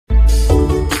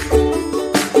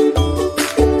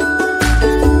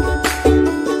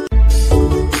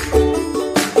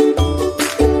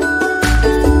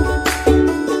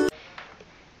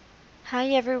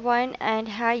everyone, and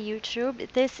hi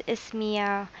YouTube. This is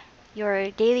Mia, your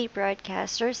daily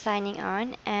broadcaster, signing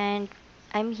on, and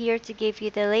I'm here to give you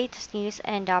the latest news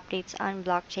and updates on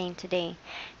blockchain today.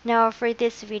 Now, for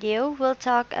this video, we'll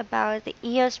talk about the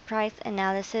EOS price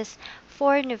analysis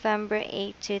for November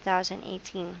 8,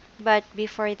 2018. But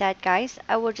before that, guys,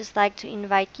 I would just like to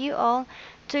invite you all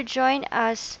to join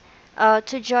us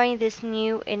to join this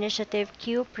new Initiative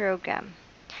Q program.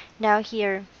 Now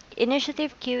here,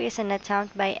 Initiative Q is an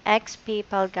attempt by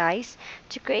ex-PayPal guys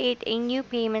to create a new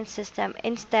payment system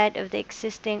instead of the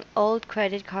existing old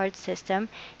credit card system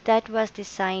that was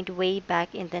designed way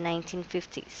back in the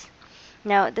 1950s.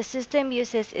 Now, the system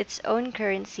uses its own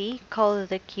currency, called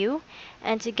the Q,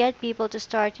 and to get people to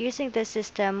start using the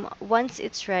system once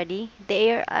it's ready,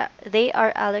 they are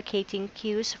allocating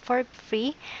Qs for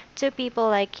free to people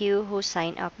like you who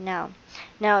sign up now.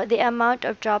 Now, the amount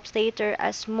of drops later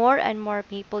as more and more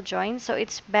people join, so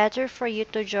it's better for you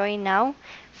to join now,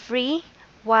 free,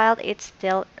 while it's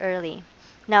still early.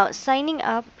 Now, signing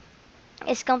up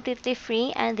is completely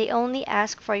free and they only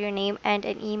ask for your name and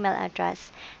an email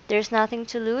address. There's nothing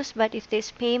to lose, but if this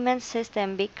payment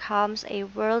system becomes a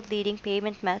world-leading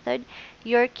payment method,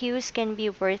 your queues can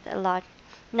be worth a lot.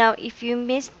 Now, if you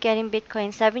missed getting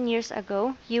Bitcoin 7 years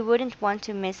ago, you wouldn't want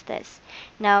to miss this.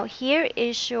 Now, here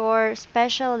is your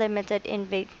special limited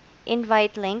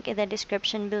invite link in the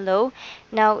description below.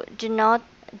 Now, do not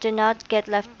get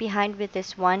left behind with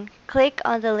this one. Click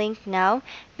on the link now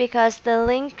because the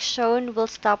link shown will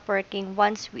stop working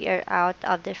once we are out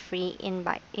of the free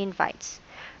invites.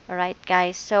 Alright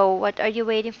guys, so what are you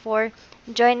waiting for?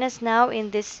 Join us now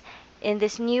in this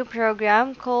new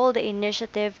program called the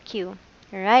Initiative Q.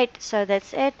 Alright, so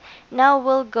that's it. Now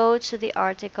we'll go to the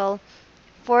article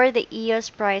for the EOS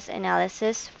price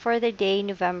analysis for the day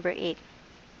November 8th.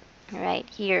 Right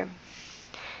here.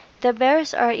 The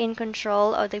bears are in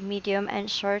control of the medium and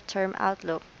short-term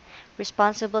outlook,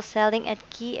 responsible selling at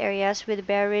key areas with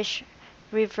bearish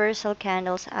reversal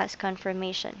candles as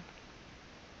confirmation.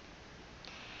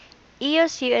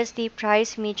 EOS USD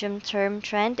price medium-term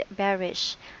trend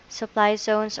bearish. Supply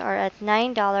zones are at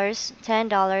 $9,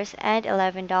 $10, and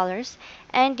 $11,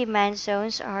 and demand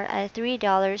zones are at $3,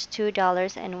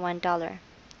 $2, and $1.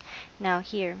 Now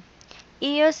here.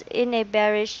 EOS in a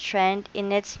bearish trend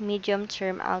in its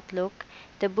medium-term outlook.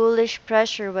 The bullish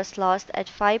pressure was lost at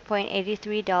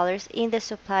 $5.83 in the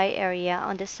supply area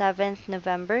on the 7th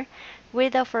November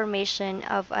with the formation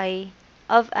of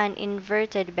an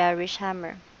inverted bearish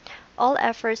hammer. All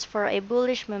efforts for a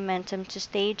bullish momentum to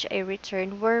stage a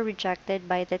return were rejected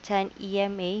by the 10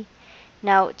 EMA.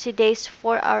 Now, today's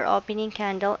 4-hour opening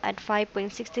candle at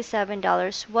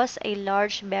 $5.67 was a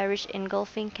large bearish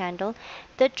engulfing candle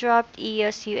that dropped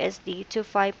EOS USD to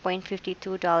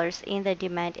 $5.52 in the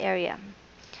demand area.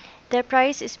 The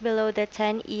price is below the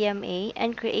 10 EMA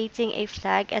and creating a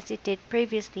flag as it did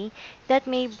previously that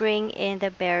may bring in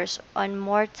the bears on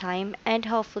more time and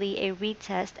hopefully a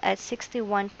retest at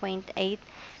 61.8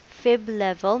 fib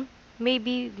level may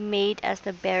be made as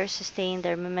the bears sustain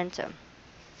their momentum.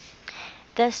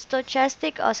 The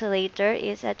stochastic oscillator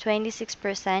is at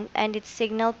 26% and its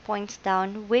signal points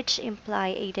down, which imply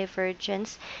a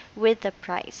divergence with the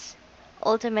price.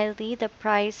 Ultimately, the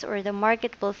price or the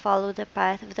market will follow the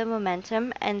path of the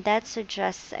momentum, and that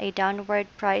suggests a downward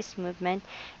price movement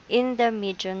in the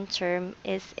medium term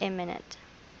is imminent.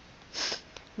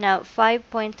 Now,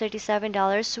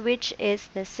 $5.37, which is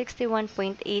the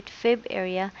 61.8 fib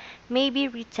area, may be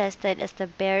retested as the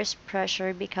bear's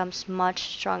pressure becomes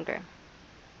much stronger.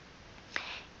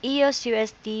 EOS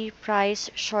USD price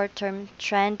short-term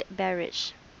trend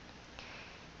bearish.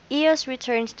 EOS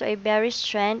returns to a bearish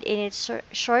trend in its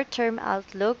short-term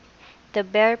outlook. The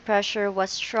bear pressure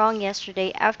was strong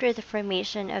yesterday after the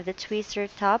formation of the twister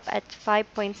top at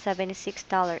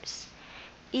 $5.76.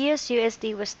 EOS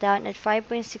USD was down at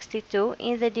 5.62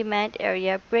 in the demand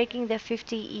area, breaking the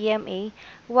 50 EMA,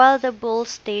 while the bulls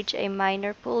staged a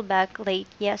minor pullback late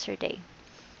yesterday.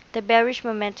 The bearish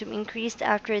momentum increased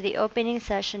after the opening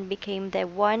session became the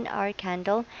 1-hour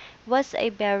candle was a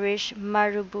bearish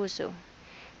Marubozu.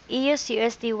 EOS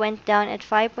USD went down at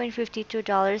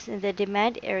 $5.52 in the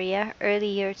demand area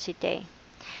earlier today.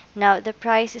 Now, the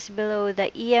price is below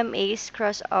the EMA's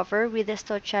crossover with the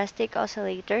stochastic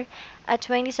oscillator at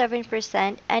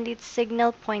 27% and its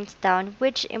signal points down,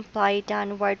 which imply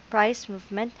downward price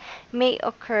movement may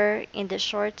occur in the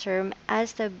short term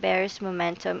as the bear's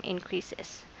momentum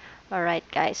increases. Alright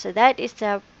guys, so that is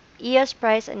the EOS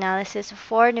price analysis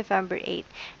for November 8th.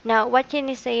 Now, what can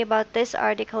you say about this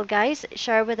article, guys?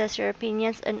 Share with us your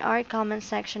opinions in our comment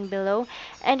section below.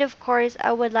 And of course,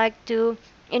 I would like to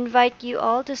invite you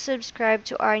all to subscribe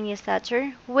to our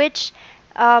newsletter, which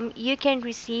you can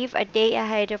receive a day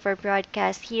ahead of our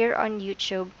broadcast here on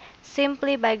YouTube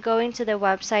simply by going to the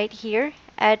website here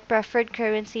at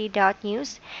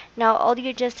PreferredCurrency.News. Now, all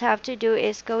you just have to do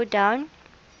is go down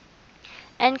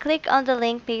and click on the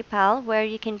link PayPal where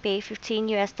you can pay 15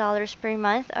 US dollars per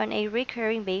month on a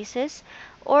recurring basis,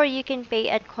 or you can pay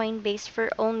at Coinbase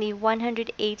for only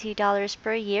 $180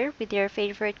 per year with your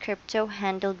favorite crypto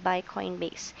handled by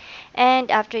Coinbase.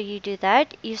 And after you do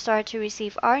that, you start to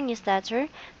receive our newsletter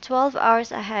 12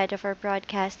 hours ahead of our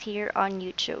broadcast here on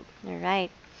YouTube. Alright.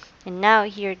 And now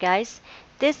here guys,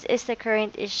 this is the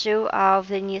current issue of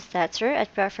the newsletter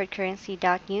at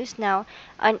PreferredCurrency.News. Now,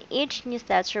 on each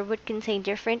newsletter would contain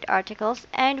different articles,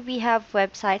 and we have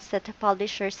websites that the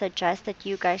publisher suggests that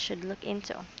you guys should look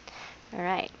into.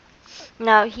 Alright.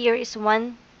 Now, here is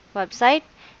one website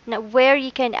now where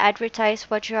you can advertise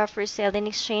what you have for sale in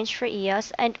exchange for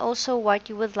EOS and also what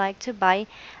you would like to buy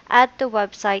at the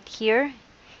website here,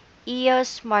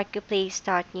 EOS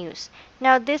Marketplace.News.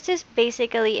 Now, this is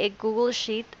basically a Google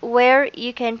Sheet where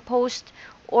you can post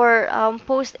or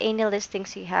post any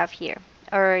listings you have here,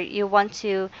 or you want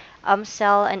to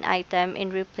sell an item in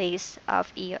replace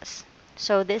of EOS.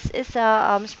 So this is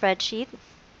a spreadsheet.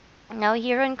 Now,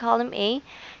 here on column A,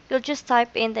 you'll just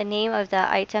type in the name of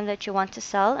the item that you want to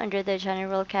sell under the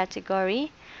general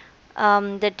category,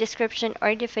 the description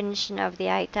or definition of the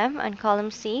item on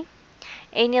column C,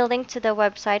 any link to the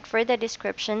website for the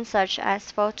description such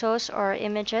as photos or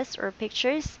images or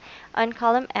pictures on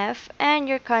column F, and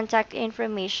your contact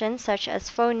information such as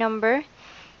phone number,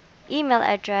 email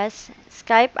address,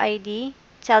 Skype ID,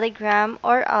 Telegram,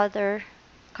 or other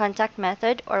contact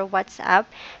method or WhatsApp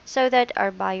so that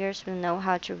our buyers will know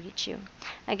how to reach you.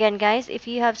 Again, guys, if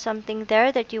you have something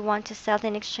there that you want to sell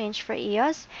in exchange for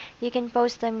EOS, you can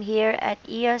post them here at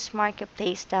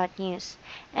eosmarketplace.news.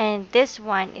 And this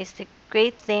one is the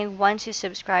great thing once you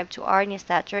subscribe to our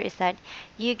newsletter is that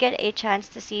you get a chance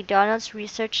to see Donald's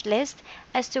research list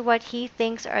as to what he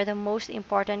thinks are the most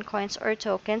important coins or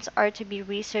tokens are to be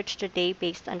researched today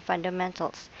based on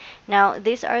fundamentals. Now,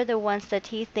 these are the ones that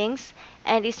he thinks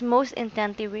and is most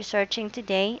intently researching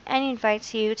today, and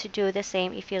invites you to do the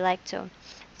same if you like to.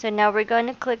 So now we're going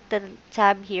to click the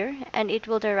tab here and it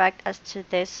will direct us to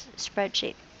this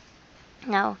spreadsheet.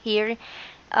 Now here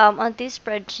on this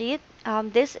spreadsheet,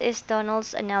 this is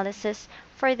Donald's analysis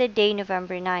for the day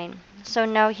November 9. So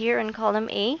now here on column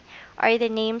A are the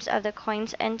names of the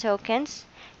coins and tokens.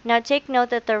 Now take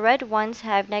note that the red ones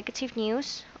have negative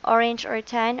news, orange or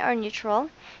tan are neutral,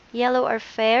 yellow are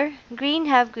fair, green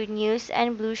have good news,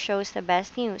 and blue shows the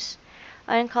best news.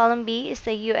 On column B is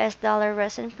the US dollar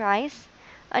recent price.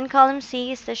 On column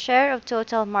C is the share of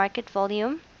total market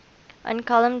volume. On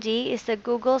column D is the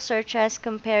Google searches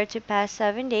compared to past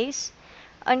 7 days.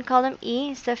 On column E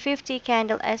is the 50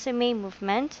 candle SMA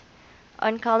movement.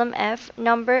 On column F,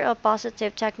 number of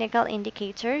positive technical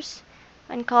indicators.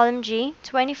 On column G,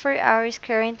 24 hours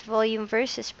current volume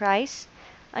versus price.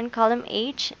 On column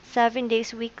H, 7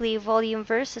 days weekly volume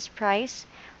versus price.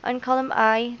 On column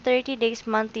I, 30 days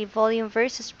monthly volume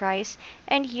versus price,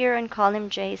 and here on column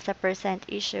J is the percent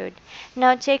issued.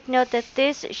 Now take note that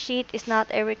this sheet is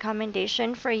not a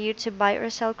recommendation for you to buy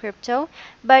or sell crypto,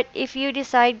 but if you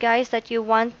decide, guys, that you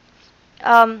want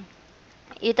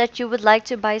that you would like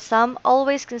to buy some,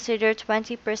 always consider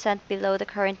 20% below the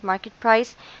current market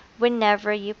price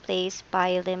whenever you place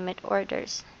buy limit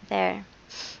orders. There.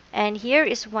 And here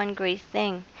is one great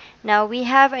thing. Now we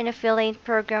have an affiliate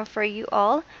program for you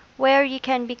all where you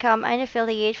can become an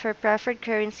affiliate for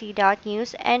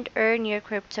PreferredCurrency.News and earn your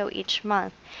crypto each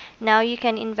month. Now you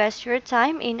can invest your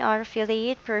time in our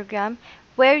affiliate program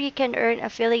where you can earn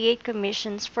affiliate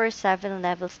commissions for 7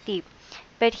 levels deep.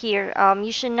 But here,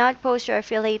 you should not post your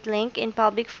affiliate link in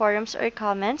public forums or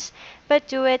comments, but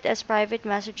do it as private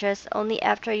messages only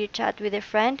after you chat with a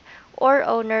friend or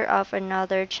owner of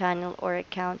another channel or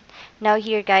account. Now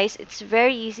here, guys, it's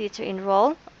very easy to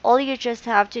enroll. All you just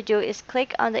have to do is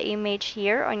click on the image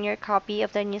here on your copy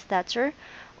of the newsletter,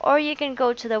 or you can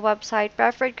go to the website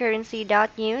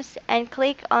PreferredCurrency.News and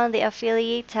click on the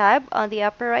affiliate tab on the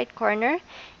upper right corner,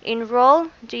 enroll,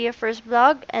 do your first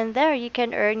blog, and there you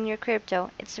can earn your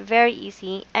crypto. It's very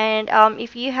easy. And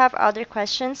if you have other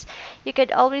questions, you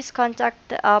could always contact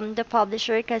the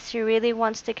publisher because he really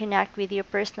wants to connect with you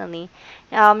personally.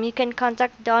 You can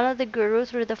contact Donald the Guru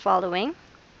through the following: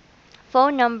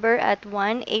 phone number at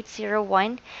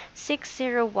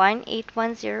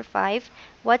 1-801-601-8105,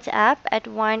 WhatsApp at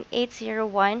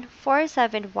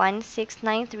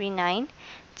 1-801-471-6939,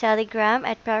 Telegram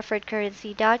at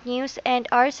PreferredCurrency.News, and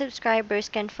our subscribers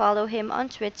can follow him on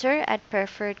Twitter at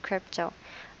PreferredCrypto.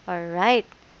 Alright,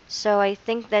 so I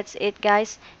think that's it,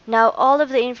 guys. Now, all of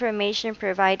the information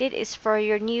provided is for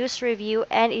your news review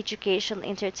and educational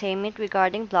entertainment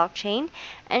regarding blockchain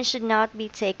and should not be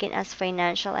taken as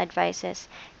financial advices.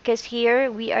 Because here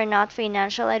we are not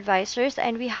financial advisors,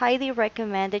 and we highly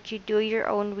recommend that you do your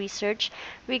own research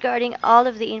regarding all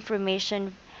of the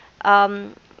information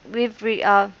um,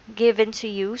 given to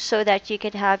you so that you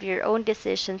can have your own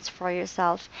decisions for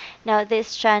yourself. Now,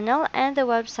 this channel and the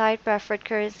website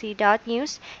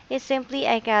PreferredCurrency.News is simply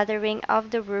a gathering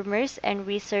of the rumors and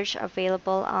research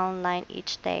available online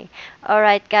each day.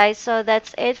 Alright, guys, so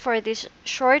that's it for this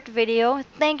short video.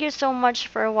 Thank you so much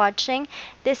for watching.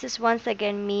 This is once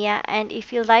again Mia, and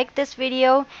if you like this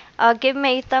video, give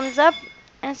me a thumbs up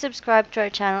and subscribe to our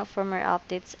channel for more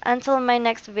updates. Until my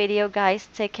next video, guys,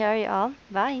 take care, y'all.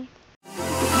 Bye.